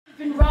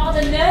been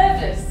rather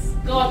nervous,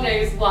 God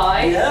knows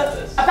why.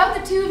 Nervous? About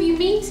the two of you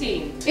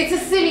meeting. It's a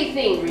silly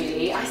thing,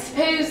 really. I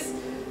suppose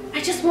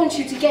I just want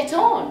you to get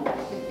on.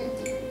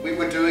 We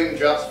were doing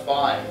just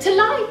fine. To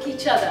like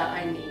each other,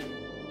 I mean.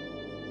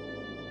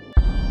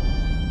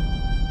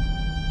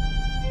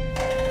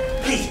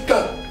 Please,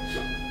 go.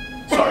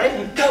 Sorry?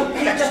 Go,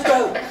 please, just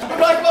go.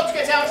 But I've got to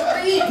get out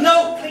to read.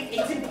 No, please,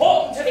 it's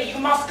important to me. You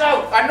must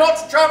go. I'm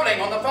not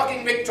travelling on the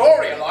fucking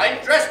Victoria line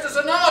dressed as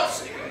a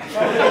Nazi.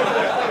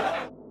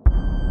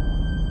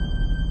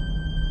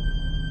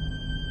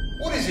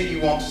 What is it you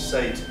want to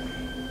say to me?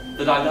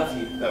 That I love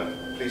you. No,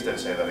 please don't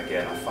say that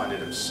again. I find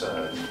it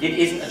absurd. It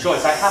isn't a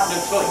choice. I have no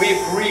choice. We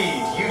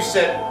agreed. You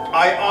said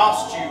I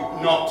asked you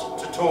not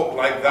to talk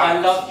like that. I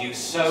love you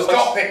so...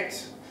 Stop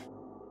it!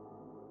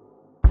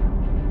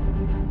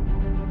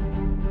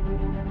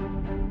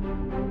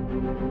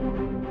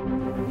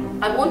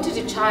 I wanted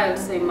a child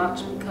so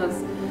much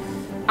because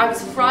I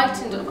was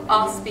frightened of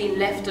us being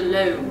left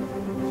alone,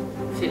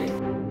 Philip.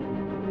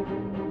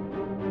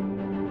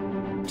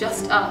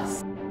 Just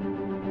us.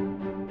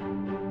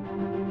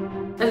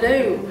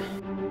 Alone.